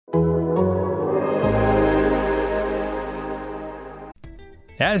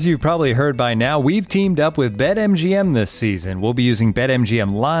As you've probably heard by now, we've teamed up with BetMGM this season. We'll be using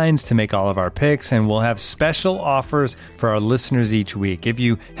BetMGM lines to make all of our picks, and we'll have special offers for our listeners each week. If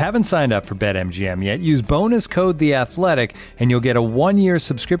you haven't signed up for BetMGM yet, use bonus code The Athletic, and you'll get a 1-year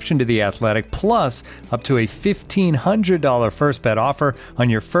subscription to The Athletic, plus up to a $1,500 first bet offer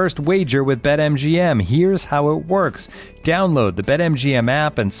on your first wager with BetMGM. Here's how it works. Download the BetMGM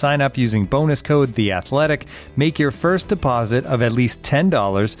app and sign up using bonus code The Athletic. Make your first deposit of at least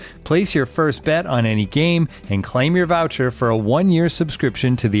 $10. Place your first bet on any game and claim your voucher for a 1-year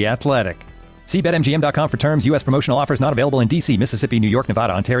subscription to The Athletic. See BetMGM.com for terms. U.S. promotional offers not available in D.C., Mississippi, New York,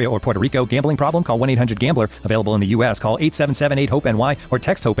 Nevada, Ontario, or Puerto Rico. Gambling problem? Call 1-800-GAMBLER. Available in the U.S. Call 877-8-HOPE-NY or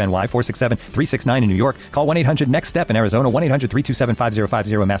text HOPE-NY 467-369 in New York. Call 1-800-NEXT-STEP in Arizona.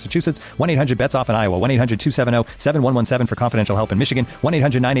 1-800-327-5050 in Massachusetts. 1-800-BETS-OFF in Iowa. 1-800-270-7117 for confidential help in Michigan.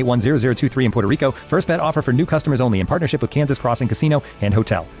 1-800-981-0023 in Puerto Rico. First bet offer for new customers only in partnership with Kansas Crossing Casino and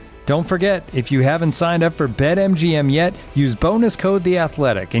Hotel. Don't forget, if you haven't signed up for BetMGM yet, use bonus code The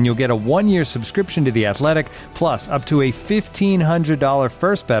Athletic, and you'll get a 1-year subscription to The Athletic, plus up to a $1,500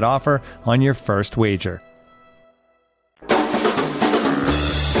 first bet offer on your first wager.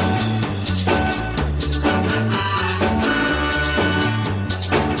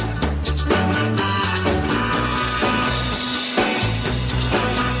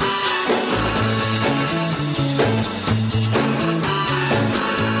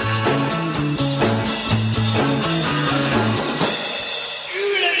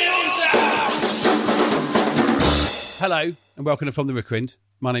 Hello and welcome to From the Rookery.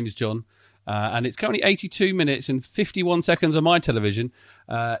 My name is John, and it's currently 82 minutes and 51 seconds on my television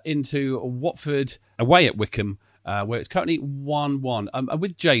into Watford away at Wycombe, where it's currently 1-1. I'm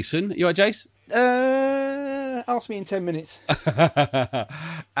with Jason. You all right, Jace? Ask me in 10 minutes.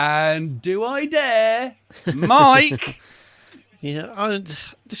 And do I dare, Mike? Yeah,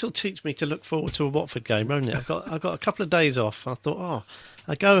 this will teach me to look forward to a Watford game, won't it? I've got a couple of days off. I thought,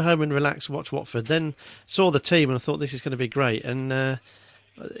 I go home and relax, watch Watford. Then saw the team and I thought this is going to be great. And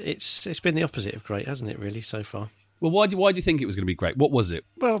it's been the opposite of great, hasn't it? Really, so far. Well, why do you think it was going to be great? What was it?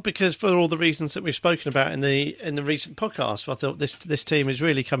 Well, because for all the reasons that we've spoken about in the recent podcast, I thought this team is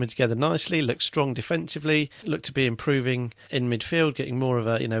really coming together nicely. Looks strong defensively. Looked to be improving in midfield, getting more of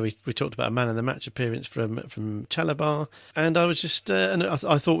a we talked about a man of the match appearance from Chalabar, and I was just and I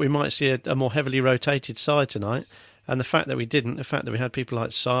thought we might see a more heavily rotated side tonight. And the fact that we didn't, the fact that we had people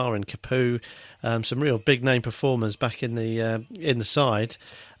like Sarr and Capoue, some real big name performers back in the side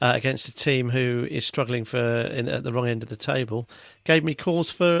against a team who is struggling at the wrong end of the table, gave me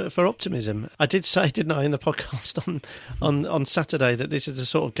cause for optimism. I did say, didn't I, in the podcast on Saturday, that this is the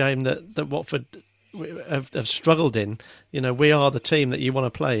sort of game that Watford have struggled in. You know, we are the team that you want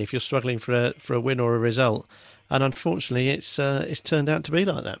to play if you're struggling for a win or a result. And unfortunately, it's turned out to be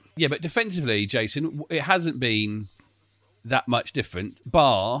like that. Yeah, but defensively, Jason, it hasn't been that much different,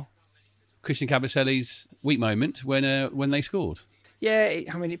 bar Christian Cabaselli's weak moment when they scored. Yeah,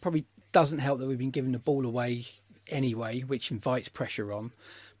 it probably doesn't help that we've been giving the ball away anyway, which invites pressure on.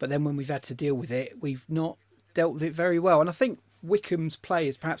 But then when we've had to deal with it, we've not dealt with it very well. And I think Wycombe's play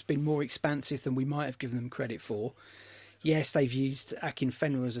has perhaps been more expansive than we might have given them credit for. Yes, they've used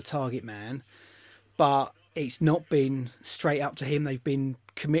Akinfenwa as a target man, but it's not been straight up to him. They've been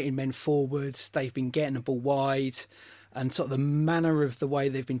committing men forwards. They've been getting the ball wide. And sort of the manner of the way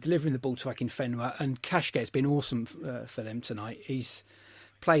they've been delivering the ball to Akinfenwa. And Kashget's been awesome for them tonight. He's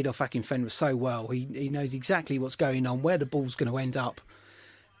played off Akinfenwa so well. He knows exactly what's going on, where the ball's going to end up.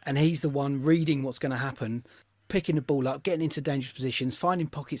 And he's the one reading what's going to happen, picking the ball up, getting into dangerous positions, finding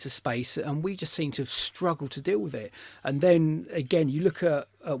pockets of space. And we just seem to have struggled to deal with it. And then, again, you look at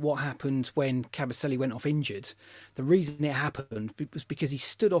what happened when Cabaselli went off injured. The reason it happened was because he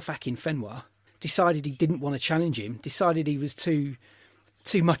stood off Akinfenwa, decided he didn't want to challenge him, decided he was too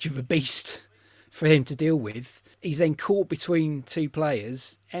much of a beast for him to deal with. He's then caught between two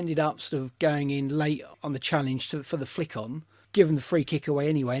players, ended up sort of going in late on the challenge for the flick on, given the free kick away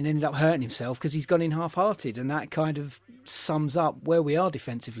anyway, and ended up hurting himself because he's gone in half-hearted. And that kind of sums up where we are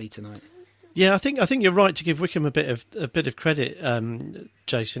defensively tonight. Yeah, I think you're right to give Wycombe a bit of credit,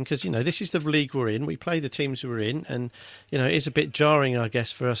 Jason, because this is the league we're in. We play the teams we're in, and it's a bit jarring, I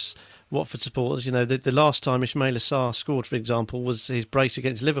guess, for us Watford supporters. The last time Ismaila Sarr scored, for example, was his brace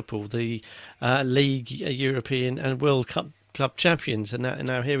against Liverpool, the League, European, and World Cup club champions, and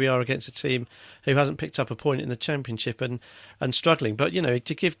now here we are against a team who hasn't picked up a point in the Championship and struggling. But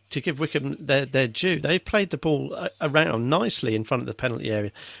to give Wycombe their due, they've played the ball around nicely in front of the penalty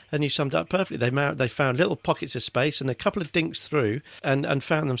area, and you summed it up perfectly. They found little pockets of space and a couple of dinks through, and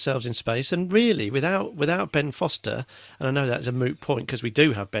found themselves in space. And really, without Ben Foster, and I know that's a moot point because we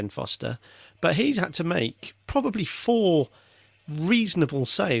do have Ben Foster, but he's had to make probably 4 reasonable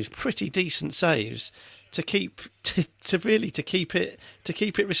saves, pretty decent saves, to keep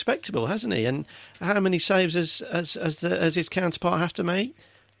it respectable, hasn't he? And how many saves as his counterpart have to make?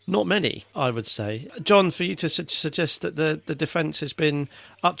 Not many, I would say. John, for you to suggest that the defence has been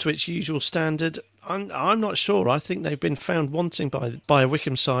up to its usual standard, I'm not sure. I think they've been found wanting by a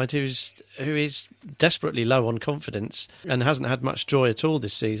Wycombe side who is desperately low on confidence and hasn't had much joy at all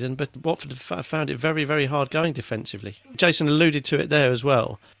this season. But Watford have found it very, very hard going defensively. Jason alluded to it there as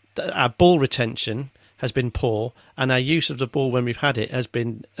well. Our ball retention has been poor, and our use of the ball when we've had it has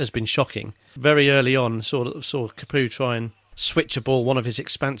been shocking. Very early on, saw Capoue try and switch a ball, one of his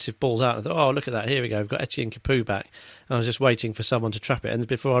expansive balls out. I thought, oh, look at that, here we go, we've got Etienne Capoue back. And I was just waiting for someone to trap it, and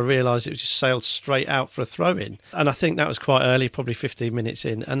before I realised it was just sailed straight out for a throw-in. And I think that was quite early, probably 15 minutes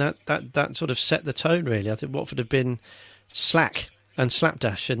in, and that sort of set the tone, really. I think Watford have been slack and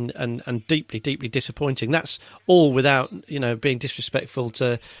slapdash and deeply, deeply disappointing. That's all without, being disrespectful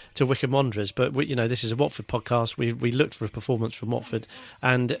to Wycombe Wanderers. But this is a Watford podcast. We looked for a performance from Watford,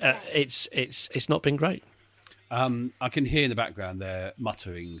 and it's not been great. I can hear in the background there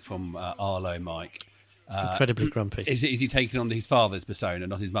muttering from Arlo Mike. Incredibly grumpy. Is he taking on his father's persona,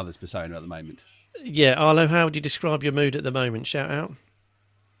 not his mother's persona at the moment? Yeah, Arlo, how would you describe your mood at the moment? Shout out.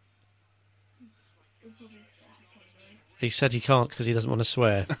 He said he can't because he doesn't want to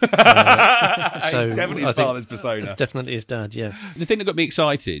swear. So definitely his father's persona. Definitely his dad, yeah. The thing that got me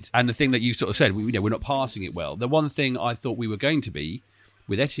excited, and the thing that you sort of said, we're not passing it well. The one thing I thought we were going to be,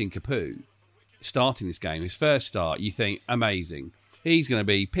 with Etienne Capoue starting this game, his first start, you think, amazing. He's going to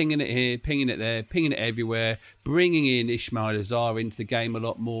be pinging it here, pinging it there, pinging it everywhere, bringing in Ismail Azar into the game a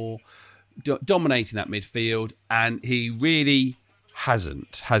lot more, dominating that midfield, and he really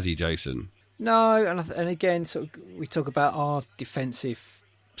hasn't, has he, Jason? No, and again, we talk about our defensive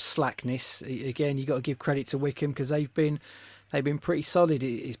slackness. Again, you've got to give credit to Wycombe because they've been pretty solid.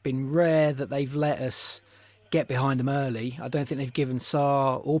 It's been rare that they've let us get behind them early. I don't think they've given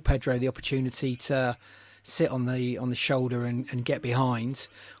Sarr or Pedro the opportunity to sit on the shoulder and get behind,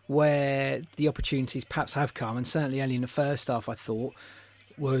 where the opportunities perhaps have come, and certainly only in the first half, I thought,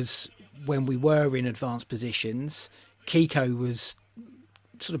 was when we were in advanced positions. Kiko was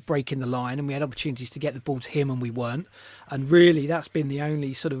sort of breaking the line and we had opportunities to get the ball to him and we weren't. And really that's been the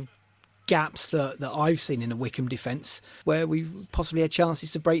only sort of gaps that I've seen in the Wycombe defence where we've possibly had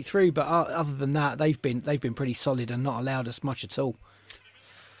chances to break through. But other than that, they've been pretty solid and not allowed us much at all.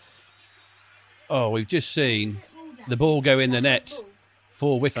 Oh, we've just seen the ball go in the net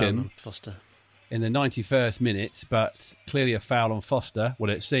for Wycombe. Foster. In the 91st minute, but clearly a foul on Foster. Well,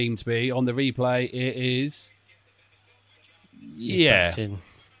 it seemed to be. On the replay, it is... Backed in.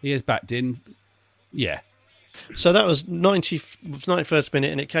 He is backed in. Yeah. So that was 91st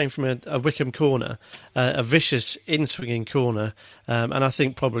minute, and it came from a Wycombe corner, a vicious in-swinging corner, and I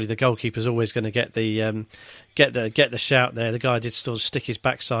think probably the goalkeeper's always going to get the shout there. The guy did still stick his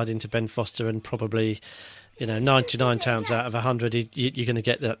backside into Ben Foster, and probably 99 times out of 100, you're going to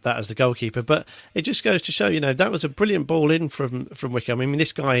get that as the goalkeeper. But it just goes to show, that was a brilliant ball in from Wycombe. I mean,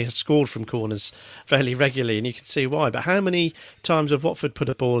 this guy has scored from corners fairly regularly, and you can see why. But how many times have Watford put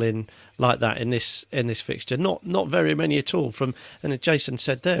a ball in like that in this fixture? Not very many at all. And Jason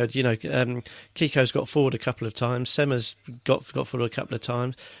said there, Kiko's got forward a couple of times, Sema's got forward a couple of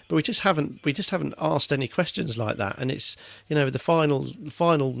times, but we just haven't asked any questions like that. And it's the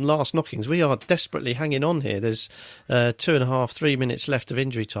final last knockings, we are desperately hanging on here. There's 2.5-3 minutes left of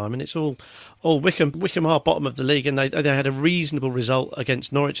injury time, and it's all Wycombe. Wycombe are bottom of the league, and they had a reasonable result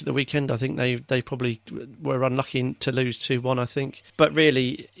against Norwich at the weekend. I think they probably were unlucky to lose 2-1. I think, but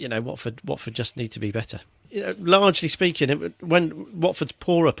really, Watford just need to be better. Largely speaking, when Watford's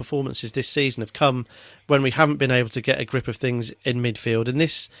poorer performances this season have come when we haven't been able to get a grip of things in midfield, and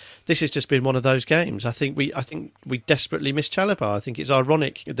this has just been one of those games. I think we desperately miss Chalobah. I think it's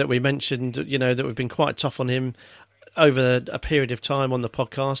ironic that we mentioned that we've been quite tough on him over a period of time on the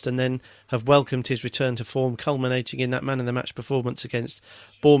podcast, and then have welcomed his return to form, culminating in that man of the match performance against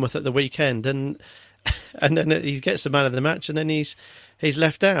Bournemouth at the weekend, and then he gets the man of the match, and then he's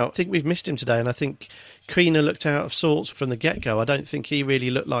left out. I think we've missed him today, and I think Quina looked out of sorts from the get-go. I don't think he really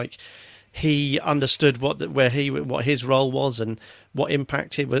looked like he understood what his role was and what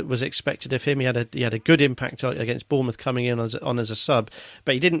impact was expected of him. He had a good impact against Bournemouth coming in as a sub,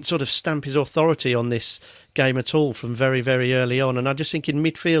 but he didn't sort of stamp his authority on this game at all from very, very early on. And I just think in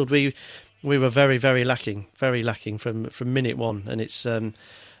midfield we were very, very lacking from minute one, and it's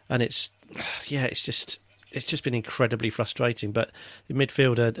just been incredibly frustrating. But in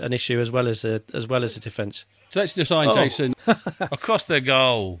midfield an issue as well as the defence. So let's decide, Jason. Across the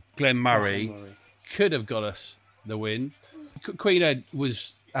goal, Glenn Murray could have got us the win. Queener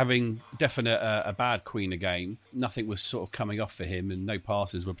was having definite a bad Queener game. Nothing was sort of coming off for him, and no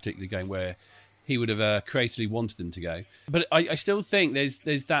passes were particularly going where he would have creatively wanted them to go. But I still think there's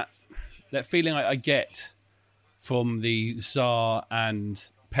that feeling I get from the Sarr and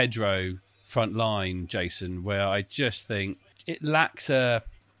Pedro front line, Jason, where I just think it lacks a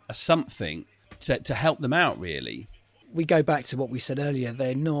something to help them out, really. We go back to what we said earlier.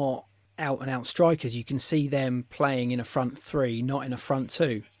 They're not out-and-out strikers. You can see them playing in a front three, not in a front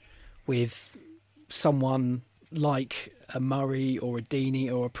two, with someone like a Murray or a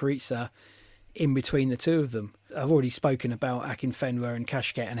Deeney or a Paritza in between the two of them. I've already spoken about Akinfenwa and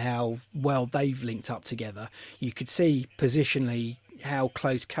Kashket and how well they've linked up together. You could see positionally how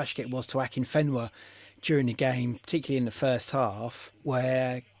close Kashket was to Akinfenwa during the game, particularly in the first half,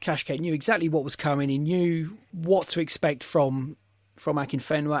 where Kashket knew exactly what was coming. He knew what to expect from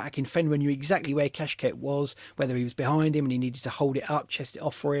Akinfenwa. Akinfenwa knew exactly where Kashket was, whether he was behind him and he needed to hold it up, chest it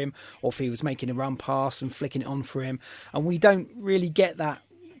off for him, or if he was making a run pass and flicking it on for him. And we don't really get that.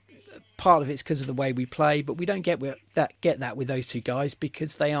 Part of it's because of the way we play, but we don't get that with those two guys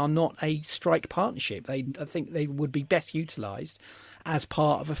because they are not a strike partnership. I think they would be best utilised as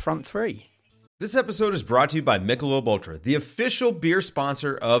part of a front three. This episode is brought to you by Michelob Ultra, the official beer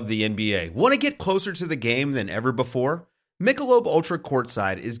sponsor of the NBA. Want to get closer to the game than ever before? Michelob Ultra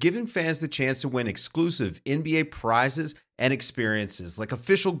Courtside is giving fans the chance to win exclusive NBA prizes and experiences like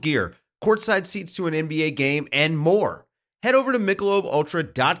official gear, courtside seats to an NBA game, and more. Head over to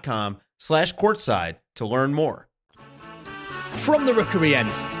MichelobUltra.com/courtside to learn more. From the Rookery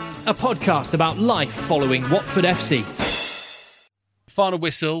End, a podcast about life following Watford FC. Final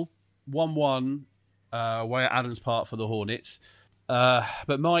whistle, 1-1 away at Adams Park for the Hornets.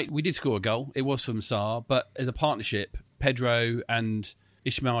 But Mike, we did score a goal. It was from Sarr, but as a partnership, Pedro and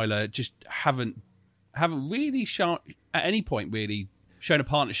Ismaila just haven't really shown at any point really shown a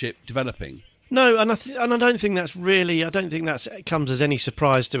partnership developing. No, and I don't think that comes as any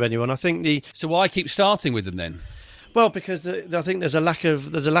surprise to anyone. I think So why keep starting with them then? Well, because I think there's a lack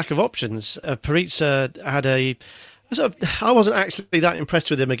of options. Paritza had I wasn't actually that impressed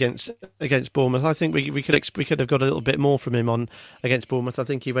with him against Bournemouth. I think we could have got a little bit more from him on against Bournemouth. I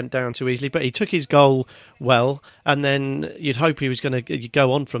think he went down too easily, but he took his goal well, and then you'd hope he was going to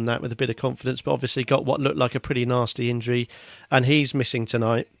go on from that with a bit of confidence. But obviously got what looked like a pretty nasty injury, and he's missing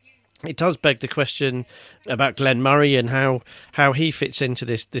tonight. It does beg the question about Glenn Murray and how he fits into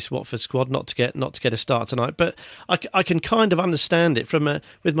this Watford squad. Not to get a start tonight, but I can kind of understand it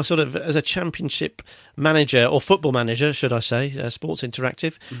with my sort of as a Championship manager or football manager, should I say, Sports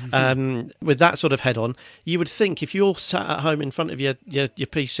Interactive. Mm-hmm. With that sort of head on, you would think if you're sat at home in front of your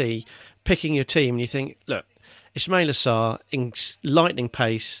PC picking your team, and you think, look, Ismaila Sarr in lightning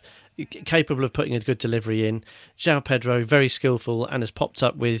pace, capable of putting a good delivery in. João Pedro, very skillful, and has popped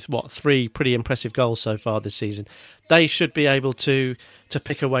up with 3 pretty impressive goals so far this season. They should be able to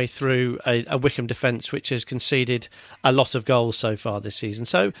pick a way through a Wycombe defence which has conceded a lot of goals so far this season.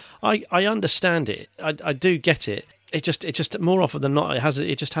 So I understand it. I do get it. It just more often than not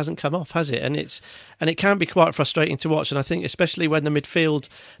it just hasn't come off, has it? And it can be quite frustrating to watch. And I think especially when the midfield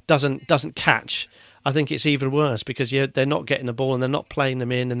doesn't catch, I think it's even worse because they're not getting the ball and they're not playing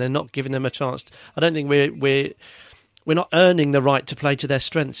them in and they're not giving them a chance. I don't think we're not earning the right to play to their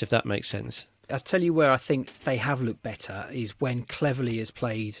strengths, if that makes sense. I'll tell you where I think they have looked better is when Cleverley has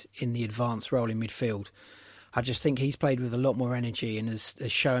played in the advanced role in midfield. I just think he's played with a lot more energy and has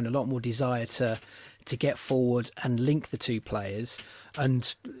shown a lot more desire to get forward and link the two players.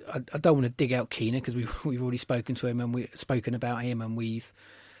 And I don't want to dig out Quina because we've already spoken to him and we've spoken about him and we've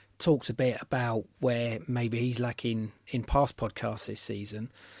talked a bit about where maybe he's lacking in past podcasts this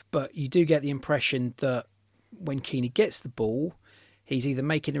season. But you do get the impression that when Quina gets the ball, he's either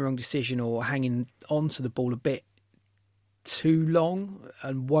making the wrong decision or hanging onto the ball a bit too long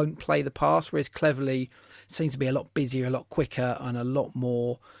and won't play the pass, whereas Cleverley seems to be a lot busier, a lot quicker and a lot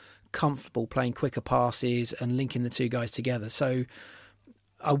more comfortable playing quicker passes and linking the two guys together. So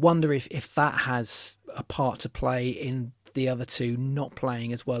I wonder if that has a part to play in the other two not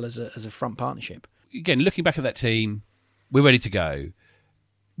playing as well as a front partnership. Again, looking back at that team, we're ready to go.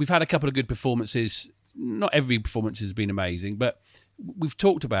 we've had a couple of good performances. Not every performance has been amazing, but we've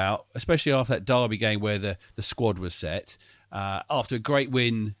talked about, especially after that Derby game where the squad was set, after a great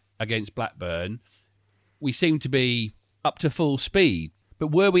win against Blackburn, we seem to be up to full speed. But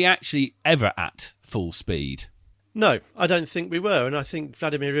were we actually ever at full speed? No, I don't think we were, and I think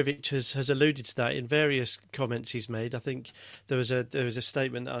Vladimir Ivic has alluded to that in various comments he's made. I think there was a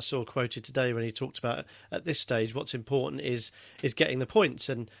statement that I saw quoted today when he talked about at this stage what's important is getting the points,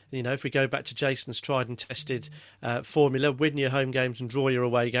 and if we go back to Jason's tried and tested formula, win your home games and draw your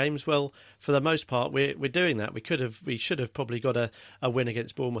away games. Well, for the most part, we're doing that. We should have probably got a win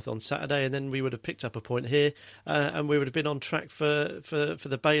against Bournemouth on Saturday, and then we would have picked up a point here, and we would have been on track for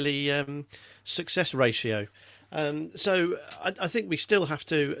the Bailey success ratio. So I think we still have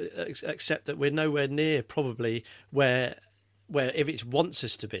to accept that we're nowhere near probably where Ivic wants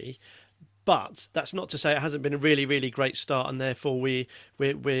us to be. But that's not to say it hasn't been a really, really great start, and therefore we're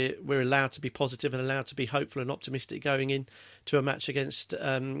allowed to be positive and allowed to be hopeful and optimistic going in to a match against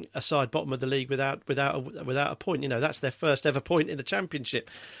a side bottom of the league without a point. That's their first ever point in the Championship.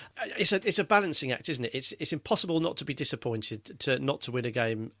 It's a balancing act, isn't it? It's impossible not to be disappointed not to win a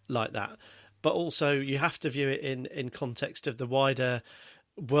game like that. But also you have to view it in context of the wider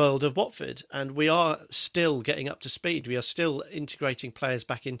world of Watford, and we are still getting up to speed. We are still integrating players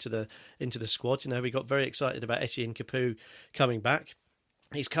back into the squad. We got very excited about Etienne Capoue coming back.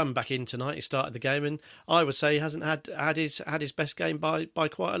 He's come back in tonight. He started the game, and I would say he hasn't had his best game by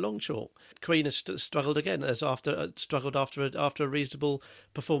quite a long chalk. Queen has struggled again, struggled after a reasonable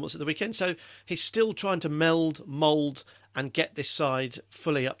performance at the weekend. So he's still trying to mould, and get this side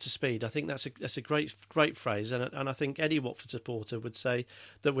fully up to speed. I think that's a great phrase, and I think any Watford supporter would say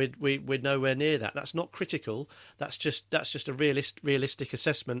that we're nowhere near that. That's not critical. That's just a realistic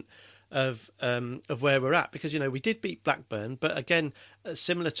assessment of where we're at, because we did beat Blackburn, but again,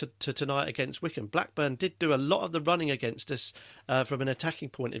 similar to tonight against Wycombe, Blackburn did do a lot of the running against us from an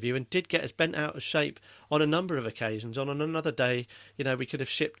attacking point of view, and did get us bent out of shape on a number of occasions. On another day, we could have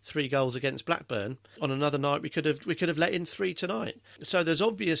shipped 3 goals against Blackburn. On another night, we could have let in 3 tonight. So there's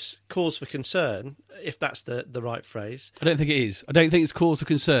obvious cause for concern, if that's the right phrase. I don't think it is. I don't think it's cause for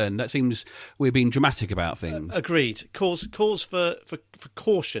concern. That seems we're being dramatic about things. Agreed. Cause for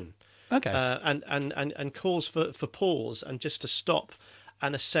caution. Okay. And cause for pause, and just to stop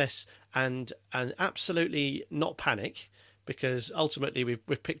and assess and absolutely not panic, because ultimately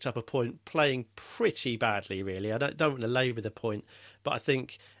we've picked up a point playing pretty badly, really. I don't want to labour the point, but I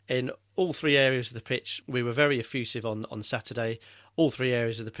think in all 3 areas of the pitch we were very effusive on Saturday. All 3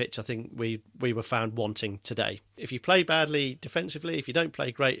 areas of the pitch I think we were found wanting today. If you play badly defensively, if you don't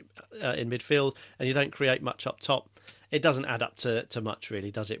play great in midfield, and you don't create much up top, it doesn't add up to much,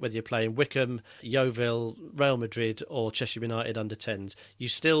 really, does it? Whether you're playing Wycombe, Yeovil, Real Madrid or Cheshire United under 10s, you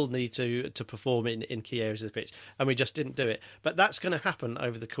still need to perform in key areas of the pitch, and we just didn't do it. But that's going to happen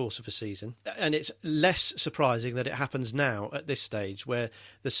over the course of a season, and it's less surprising that it happens now at this stage where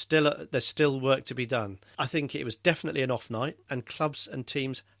there's still work to be done. I think it was definitely an off night, and clubs and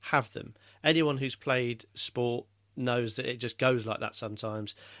teams have them. Anyone who's played sport knows that it just goes like that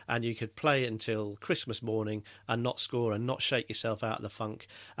sometimes, and you could play until Christmas morning and not score and not shake yourself out of the funk,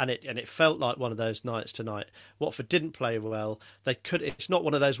 and it felt like one of those nights tonight. Watford didn't play well. It's not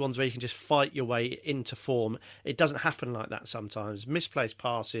one of those ones where you can just fight your way into form. It doesn't happen like that sometimes. Misplaced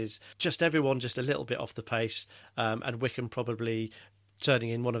passes, just everyone just a little bit off the pace, and Wycombe probably turning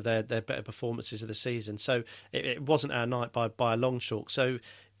in one of their better performances of the season. So it wasn't our night by a long chalk. So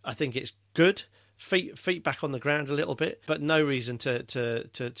I think it's good. Feet back on the ground a little bit, but no reason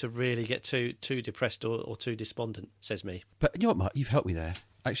to really get too depressed or too despondent, says me. But you know what, Mark? You've helped me there.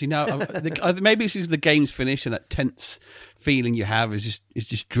 Actually, no. Maybe it's because the game's finished and that tense feeling you have is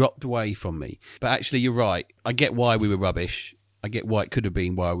just dropped away from me. But actually, you're right. I get why we were rubbish. I get why it could have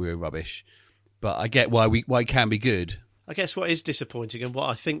been why we were rubbish. But I get why it can be good. I guess what is disappointing, and what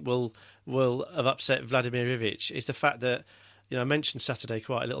I think will have upset Vladimir Ivic, is the fact that, I mentioned Saturday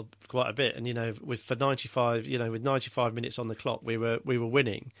quite a bit, and with 95 minutes on the clock, we were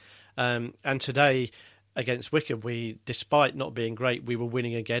winning, and today against Wycombe, despite not being great, we were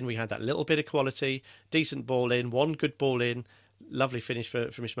winning again. We had that little bit of quality, decent ball in, one good ball in. Lovely finish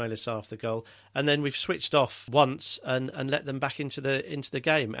from Ismail Assar after the goal, and then we've switched off once and let them back into the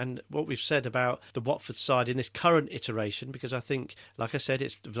game. And what we've said about the Watford side in this current iteration, because I think, like I said,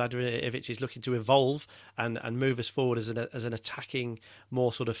 it's Vladimir Ivic is looking to evolve and move us forward as an attacking,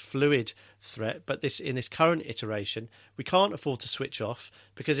 more sort of fluid threat. But in this current iteration, we can't afford to switch off,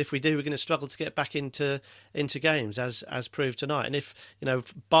 because if we do, we're going to struggle to get back into games, as proved tonight. And if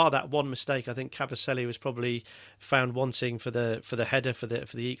bar that one mistake, I think Kabasele was probably found wanting for the the header for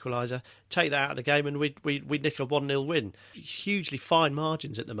the equaliser. Take that out of the game, and we nick a 1-0 win. Hugely fine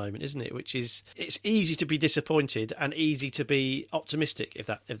margins at the moment, isn't it? Which is, it's easy to be disappointed and easy to be optimistic, if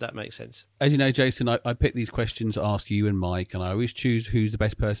that makes sense. As you know, Jason, I pick these questions to ask you and Mike, and I always choose who's the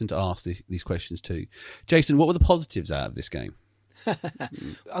best person to ask these questions to. Jason, what were the positives out of this game?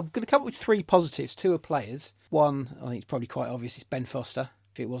 I'm going to come up with 3 positives. 2 are players. One, I think it's probably quite obvious, is Ben Foster.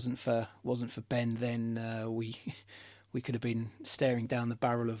 If it wasn't for Ben, then we could have been staring down the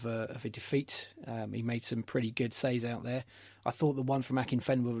barrel of a defeat. He made some pretty good saves out there. I thought the one from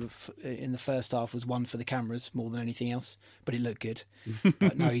Akinfenwa in the first half was one for the cameras more than anything else, but it looked good.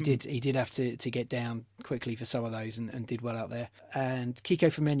 But no, he did have to get down quickly for some of those and did well out there. And Kiko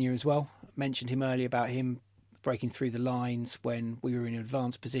Femenia as well. Mentioned him earlier about him breaking through the lines when we were in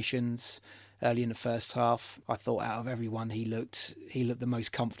advanced positions early in the first half. I thought out of everyone he looked the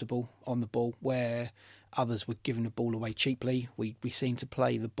most comfortable on the ball, where others were giving the ball away cheaply. We seemed to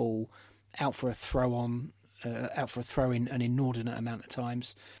play the ball out for a throw in an inordinate amount of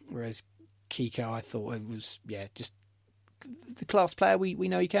times, whereas Kiko, I thought it was just the class player we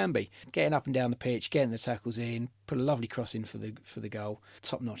know he can be, getting up and down the pitch, getting the tackles in, put a lovely cross in for the goal.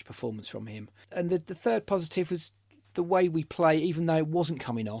 Top-notch performance from him. And the third positive was the way we play. Even though it wasn't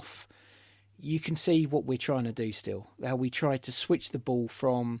coming off, you can see what we're trying to do still. How we tried to switch the ball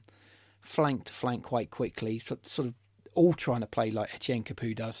from flank to flank quite quickly, sort of all trying to play like Etienne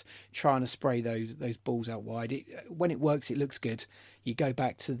Capoue does, trying to spray those balls out wide. When it works, it looks good. You go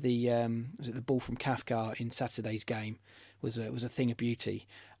back to the ball from Kafka in Saturday's game was a thing of beauty.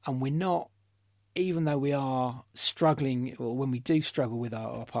 And we're not, even though we are struggling, or when we do struggle with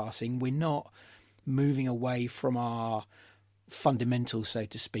our passing, we're not moving away from our fundamentals, so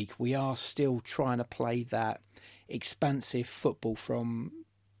to speak. We are still trying to play that expansive football from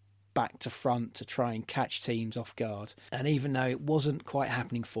back to front to try and catch teams off guard. And even though it wasn't quite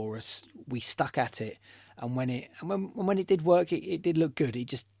happening for us, we stuck at it. And when it did work, it did look good. It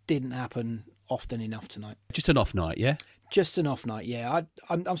just didn't happen often enough tonight. Just an off night, yeah? Just an off night, yeah.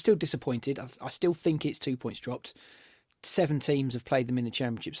 I'm still disappointed. I still think it's 2 points dropped. 7 teams have played them in the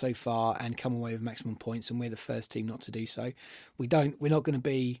Championship so far and come away with maximum points, and we're the first team not to do so. We're not going to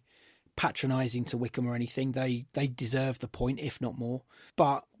be patronising to Wycombe or anything. They deserve the point, if not more.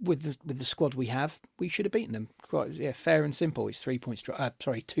 But with the squad we have, we should have beaten them. Quite, fair and simple. It's 2 points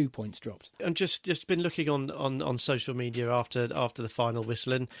dropped. I'm just been looking on social media after the final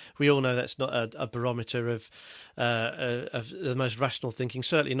whistle, and we all know that's not a barometer of the most rational thinking.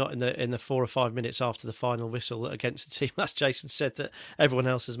 Certainly not in the 4 or 5 minutes after the final whistle against a team, as Jason said, that everyone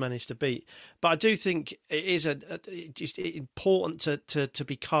else has managed to beat. But I do think it is just important to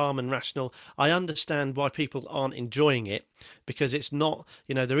be calm and rational. I understand why people aren't enjoying it, because it's not,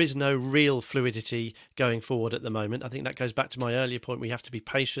 there is no real fluidity going forward at the moment. I think that goes back to my earlier point. We have to be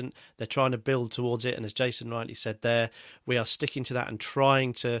patient. They're trying to build towards it. And as Jason rightly said there, we are sticking to that and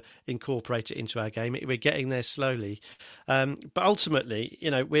trying to incorporate it into our game. We're getting there slowly. But ultimately,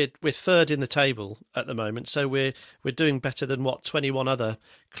 we're third in the table at the moment. So we're doing better than 21 other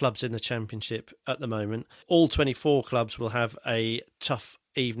clubs in the Championship at the moment. All 24 clubs will have a tough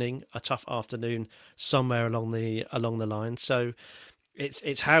evening, a tough afternoon somewhere along the line. So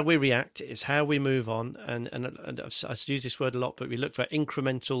it's how we react, it's how we move on, and I use this word a lot, but we look for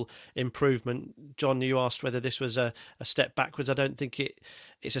incremental improvement. John, you asked whether this was a step backwards. I don't think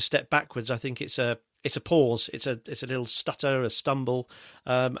it's a step backwards. I think it's a pause. It's a little stutter, a stumble,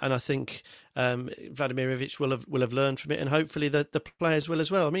 and I think Vladimirovic will have learned from it, and hopefully the players will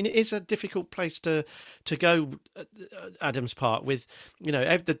as well. I mean, it is a difficult place to go, Adams Park. With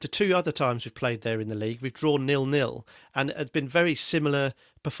the 2 other times we've played there in the league, we've drawn 0-0, and it's been very similar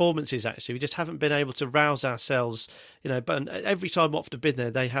performances. Actually, we just haven't been able to rouse ourselves. But every time Watford have been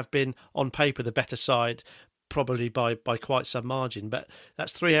there, they have been on paper the better side, probably by quite some margin. But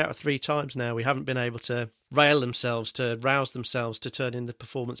that's 3 out of 3 times now we haven't been able to rouse themselves to turn in the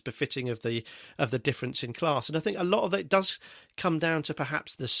performance befitting of the difference in class. And I think a lot of it does come down to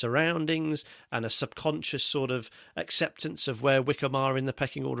perhaps the surroundings and a subconscious sort of acceptance of where Wycombe are in the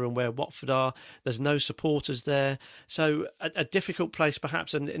pecking order and where Watford are. There's no supporters there, so a difficult place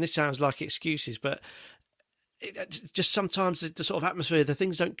perhaps, and this sounds like excuses, but just sometimes the sort of atmosphere, the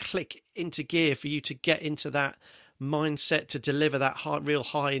things don't click into gear for you to get into that mindset to deliver that real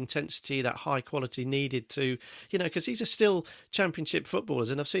high intensity, that high quality needed to, because these are still championship footballers.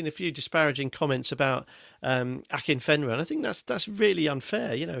 And I've seen a few disparaging comments about Akinfenwa, and I think that's really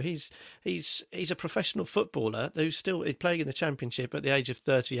unfair. He's a professional footballer who's still playing in the championship at the age of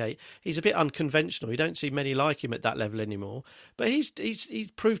 38. He's a bit unconventional. You don't see many like him at that level anymore. But he's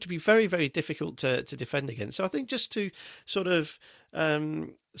proved to be very, very difficult to defend against. So I think just to sort of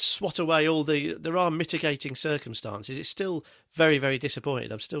swat away there are mitigating circumstances. It's still very, very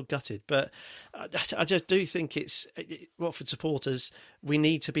disappointed. I'm still gutted, but I just do think Watford supporters, we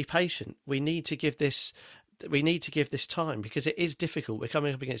need to be patient. We need to give this time, because it is difficult. We're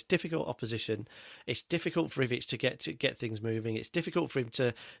coming up against difficult opposition. It's difficult for Ivic to get things moving. It's difficult for him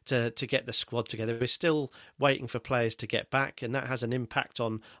to get the squad together. We're still waiting for players to get back, and that has an impact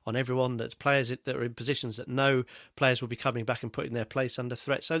on everyone. That's players that are in positions that know players will be coming back and putting their place under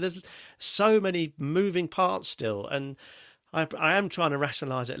threat. So there's so many moving parts still, and I am trying to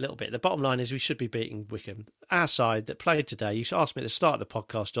rationalise it a little bit. The bottom line is we should be beating Wycombe. Our side that played today, you asked me at the start of the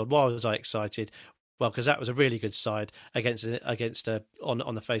podcast, John, why was I excited? Well, because that was a really good side against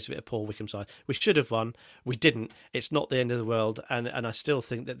on the face of it, a poor Wycombe side. We should have won. We didn't. It's not the end of the world, and I still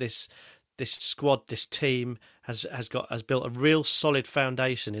think that this squad, this team has built a real solid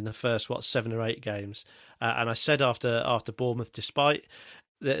foundation in the first 7 or 8 games. And I said after Bournemouth, despite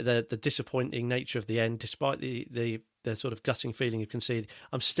the disappointing nature of the end, despite the sort of gutting feeling you concede,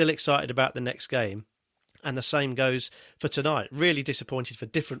 I'm still excited about the next game. And the same goes for tonight. Really disappointed for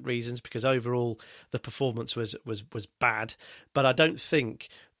different reasons, because overall the performance was bad. But I don't think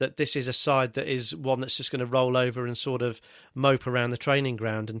that this is a side that is one that's just going to roll over and sort of mope around the training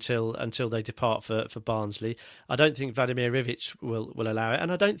ground until they depart for Barnsley. I don't think Vladimir Ivic will allow it,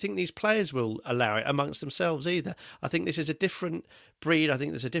 and I don't think these players will allow it amongst themselves either. I think this is a different breed. I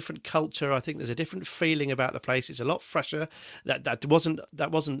think there's a different culture. I think there's a different feeling about the place. It's a lot fresher. That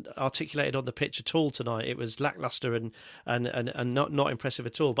wasn't articulated on the pitch at all tonight. It was lacklustre and not impressive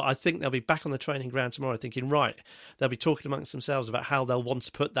at all. But I think they'll be back on the training ground tomorrow thinking, right, they'll be talking amongst themselves about how they'll want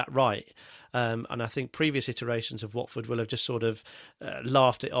to put that right. And I think previous iterations of Watford will have just sort of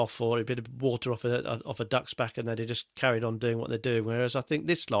laughed it off, or a bit of water off a duck's back, and they'd have just carried on doing what they're doing. Whereas I think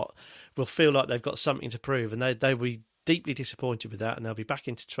this lot will feel like they've got something to prove, and they will be deeply disappointed with that, and they'll be back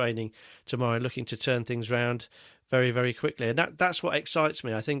into training tomorrow looking to turn things around very, very quickly. And that's what excites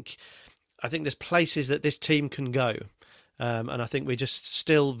me. I think there's places that this team can go. And I think we're just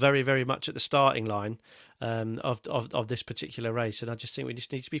still very, very much at the starting line of this particular race. And I just think we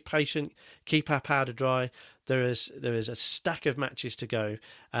just need to be patient, keep our powder dry. There is a stack of matches to go,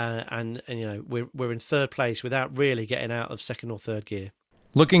 and we're in third place without really getting out of second or third gear.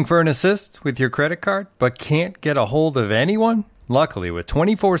 Looking for an assist with your credit card, but can't get a hold of anyone? Luckily, with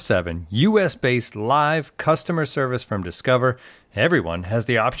 24/7 US-based live customer service from Discover, everyone has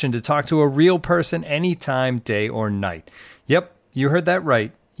the option to talk to a real person anytime, day or night. Yep, you heard that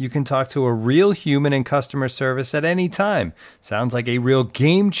right. You can talk to a real human in customer service at any time. Sounds like a real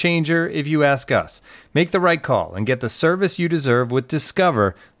game changer if you ask us. Make the right call and get the service you deserve with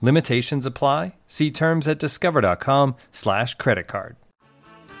Discover. Limitations apply. See terms at discover.com/creditcard.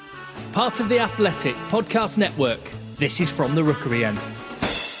 Part of the Athletic Podcast Network. This is From the Rookery End.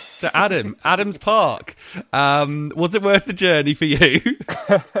 So Adams Park, was it worth the journey for you?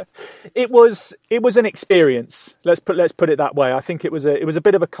 It was an experience. Let's put it that way. I think it was a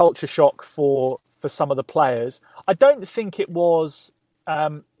bit of a culture shock for some of the players. I don't think it was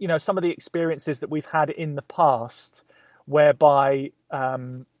some of the experiences that we've had in the past, whereby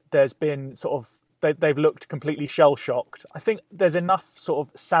there's been sort of they've looked completely shell shocked. I think there's enough sort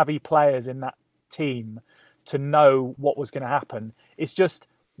of savvy players in that team to know what was going to happen. It's just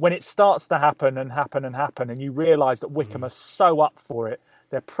when it starts to happen, and you realise that Wycombe are so up for it,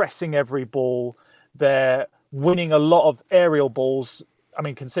 they're pressing every ball, they're winning a lot of aerial balls. I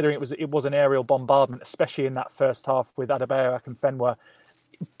mean, considering it was an aerial bombardment, especially in that first half with Adebayo Akinfenwa,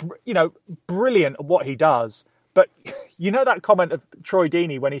 brilliant at what he does. But that comment of Troy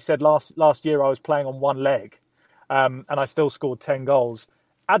Deeney when he said last year I was playing on one leg, and I still scored 10 goals.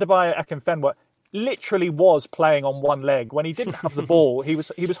 Adebayo Akinfenwa literally was playing on one leg when he didn't have the ball. He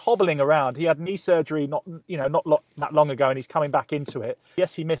was hobbling around. He had knee surgery not that long ago, and he's coming back into it.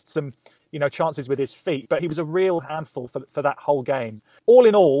 Yes, he missed some chances with his feet, but he was a real handful for that whole game. All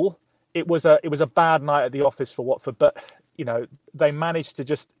in all, it was a bad night at the office for Watford, but they managed to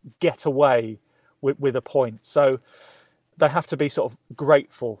just get away with a point. So they have to be sort of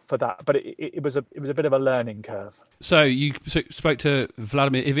grateful for that. But it was a bit of a learning curve. So you spoke to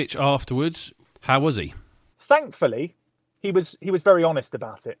Vladimir Ivic afterwards. How was he? Thankfully, he was very honest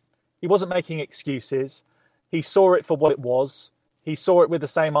about it. He wasn't making excuses. He saw it for what it was. He saw it with the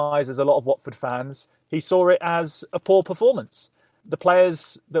same eyes as a lot of Watford fans. He saw it as a poor performance. The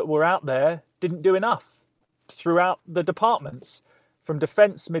players that were out there didn't do enough throughout the departments. From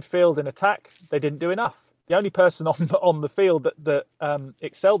defence, midfield and attack, they didn't do enough. The only person on the field that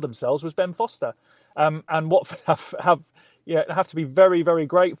excelled themselves was Ben Foster. And Watford have to be very, very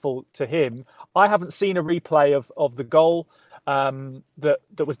grateful to him. I haven't seen a replay of the goal that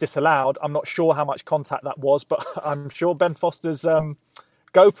was disallowed. I'm not sure how much contact that was, but I'm sure Ben Foster's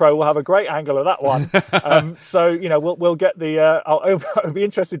GoPro will have a great angle of that one. So we'll get the. I'll be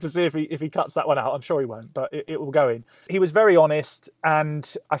interested to see if he cuts that one out. I'm sure he won't, but it will go in. He was very honest,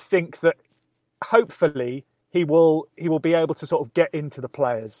 and I think that hopefully he will be able to sort of get into the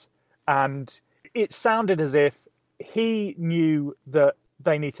players. And it sounded as if he knew that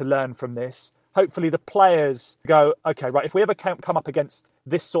they need to learn from this. Hopefully the players go, okay, right, if we ever come up against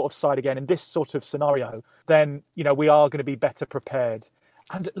this sort of side again in this sort of scenario, then, we are going to be better prepared.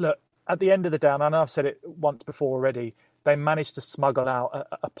 And look, at the end of the day, and I know I've said it once before already, they managed to smuggle out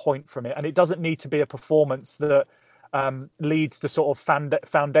a point from it. And it doesn't need to be a performance that leads to sort of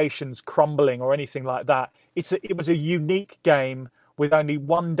foundations crumbling or anything like that. It was a unique game with only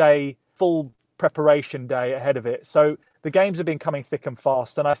one day, full preparation day ahead of it. So the games have been coming thick and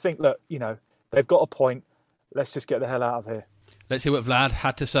fast. And I think, look, they've got a point. Let's just get the hell out of here. Let's hear what Vlad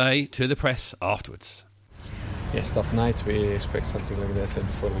had to say to the press afterwards. Yes, tough night. We expect something like that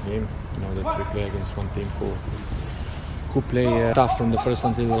before the game. That we play against one team who play tough from the first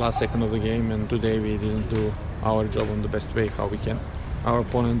until the last second of the game. And today we didn't do our job in the best way how we can. Our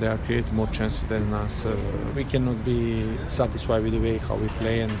opponent, they are creating more chances than us. We cannot be satisfied with the way how we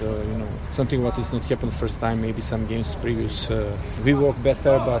play, and something what is not happened the first time. Maybe some games previous we work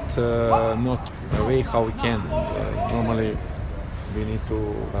better, but not the way how we can. Normally, we need to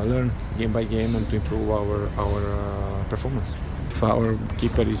learn game by game and to improve our performance. If our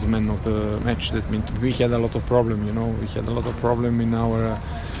keeper is man of the match, that means we had a lot of problem. We had a lot of problem in our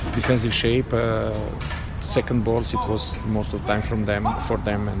defensive shape. Second balls, it was most of the time for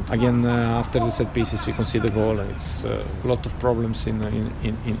them, and again after the set pieces we concede the goal. It's a lot of problems in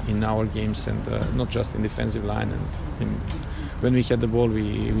our games, and not just in defensive line. And when we had the ball,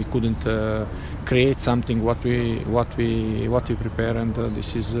 we couldn't create something what we prepare, and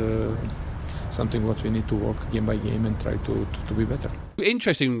this is something what we need to work game by game and try to be better.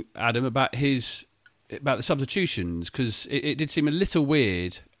 Interesting, Adam, about the substitutions, because it did seem a little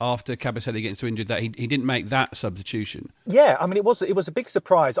weird after Kabasele getting so injured that he didn't make that substitution. Yeah, I mean, it was a big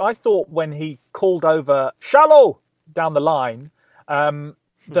surprise. I thought when he called over Shallow down the line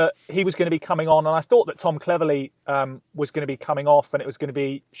that he was going to be coming on, and I thought that Tom Cleverley was going to be coming off, and it was going to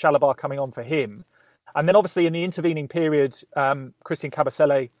be Chalobah coming on for him. And then obviously in the intervening period, Christian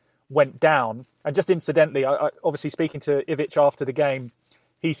Kabasele went down. And just incidentally, I obviously speaking to Ivic after the game,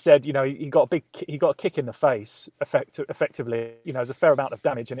 he said, he got a kick in the face, effectively. There's a fair amount of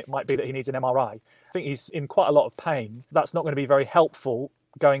damage, and it might be that he needs an MRI. I think he's in quite a lot of pain. That's not going to be very helpful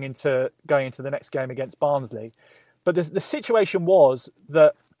going into the next game against Barnsley. But the situation was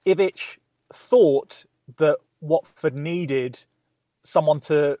that Ivic thought that Watford needed someone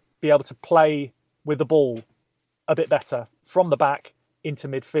to be able to play with the ball a bit better from the back into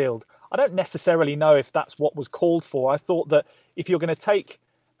midfield. I don't necessarily know if that's what was called for. I thought that if you're going to take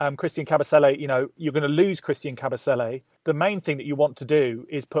Christian Kabasele, you're going to lose Christian Kabasele. The main thing that you want to do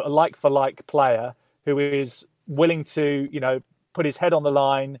is put a like-for-like player who is willing to, put his head on the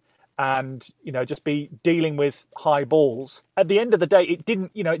line and, just be dealing with high balls. At the end of the day, it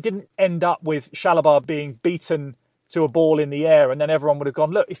didn't end up with Chalobah being beaten to a ball in the air, and then everyone would have gone,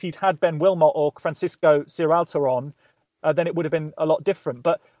 look, if you'd had Ben Wilmot or Francisco Ciralta on, then it would have been a lot different.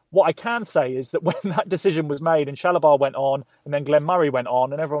 But what I can say is that when that decision was made and Chalobah went on and then Glenn Murray went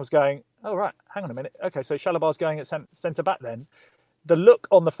on and everyone was going, oh, right, hang on a minute. Okay, so Chalobah's going at centre-back then. The look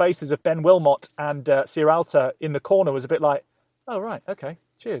on the faces of Ben Wilmot and Ciralta in the corner was a bit like, oh, right, okay,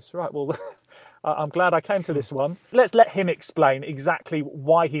 cheers. Right, well, I'm glad I came to this one. Let's let him explain exactly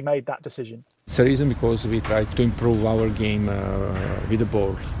why he made that decision. It's a reason because we try to improve our game with the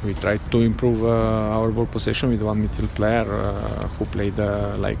ball. We try to improve our ball possession with one midfield player who played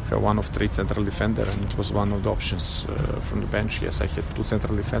like one of three central defender, and it was one of the options from the bench. Yes, I had two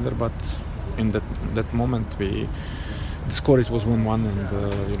central defender, but in that moment the score it was 1-1,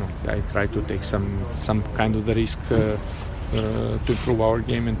 and I tried to take some kind of the risk to improve our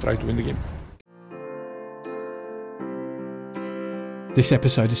game and try to win the game. This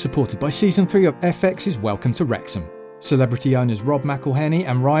episode is supported by Season 3 of FX's Welcome to Wrexham. Celebrity owners Rob McElhenney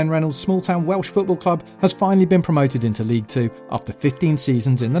and Ryan Reynolds' small-town Welsh football club has finally been promoted into League 2 after 15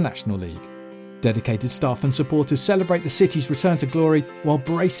 seasons in the National League. Dedicated staff and supporters celebrate the city's return to glory while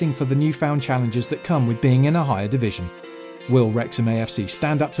bracing for the newfound challenges that come with being in a higher division. Will Wrexham AFC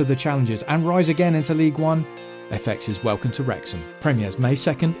stand up to the challenges and rise again into League One? FX's Welcome to Wrexham premieres May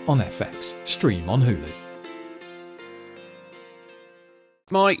 2nd on FX. Stream on Hulu.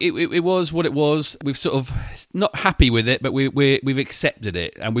 Mike, it was what it was. We've sort of not happy with it, but we've accepted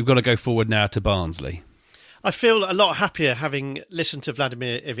it, and we've got to go forward now to Barnsley. I feel a lot happier having listened to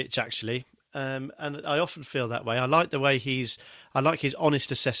Vladimir Ivic, actually. And I often feel that way. I like the way I like his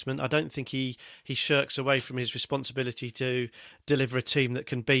honest assessment. I don't think he shirks away from his responsibility to deliver a team that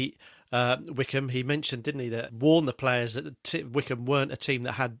can beat Wycombe. He mentioned, didn't he, that warned the players that Wycombe weren't a team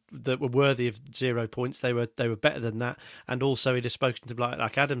that were worthy of 0 points. They were better than that. And also he'd have spoken to them,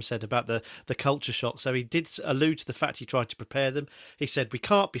 like Adam said, about the culture shock. So he did allude to the fact he tried to prepare them. He said, we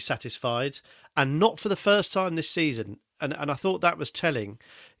can't be satisfied, and not for the first time this season. And I thought that was telling,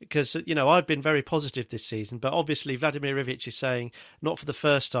 because, you know, I've been very positive this season, but obviously Vladimir Ivic is saying not for the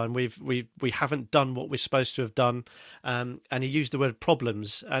first time we haven't done what we're supposed to have done, and he used the word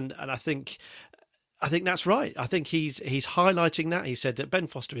problems, and I think that's right. I think he's highlighting that. He said that Ben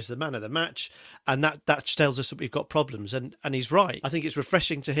Foster is the man of the match, and that tells us that we've got problems, and he's right. I think it's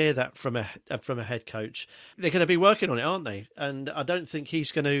refreshing to hear that from a head coach. They're going to be working on it, aren't they? And I don't think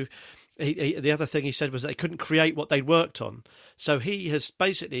he's going to. The other thing he said was they couldn't create what they worked on. So he has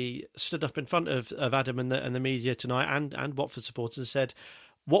basically stood up in front of Adam and the media tonight and Watford supporters and said,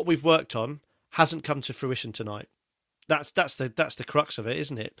 what we've worked on hasn't come to fruition tonight. That's the crux of it,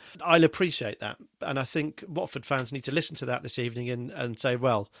 isn't it? I'll appreciate that. And I think Watford fans need to listen to that this evening and say,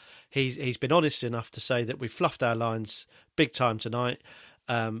 well, he's been honest enough to say that we fluffed our lines big time tonight.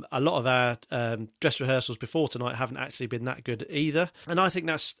 A lot of our dress rehearsals before tonight haven't actually been that good either, and I think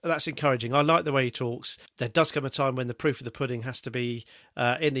that's encouraging. I like the way he talks. There does come a time when the proof of the pudding has to be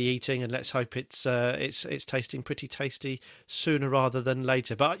in the eating, and let's hope it's tasting pretty tasty sooner rather than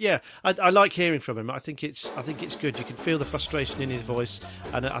later. But yeah, I like hearing from him. I think it's good. You can feel the frustration in his voice,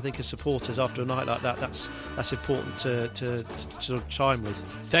 and I think as supporters after a night like that, that's important to sort of chime with.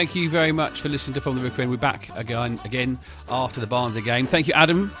 Thank you very much for listening to From the Rookery. We're back again after the Barnsley game. Thank you,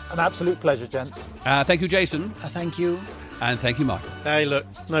 Adam. An absolute pleasure, gents. Thank you, Jason. Thank you. And thank you, Michael. Hey, look,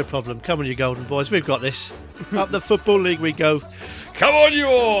 no problem. Come on, you golden boys. We've got this. Up the Football League we go. Come on, you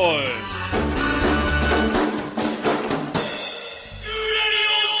boys!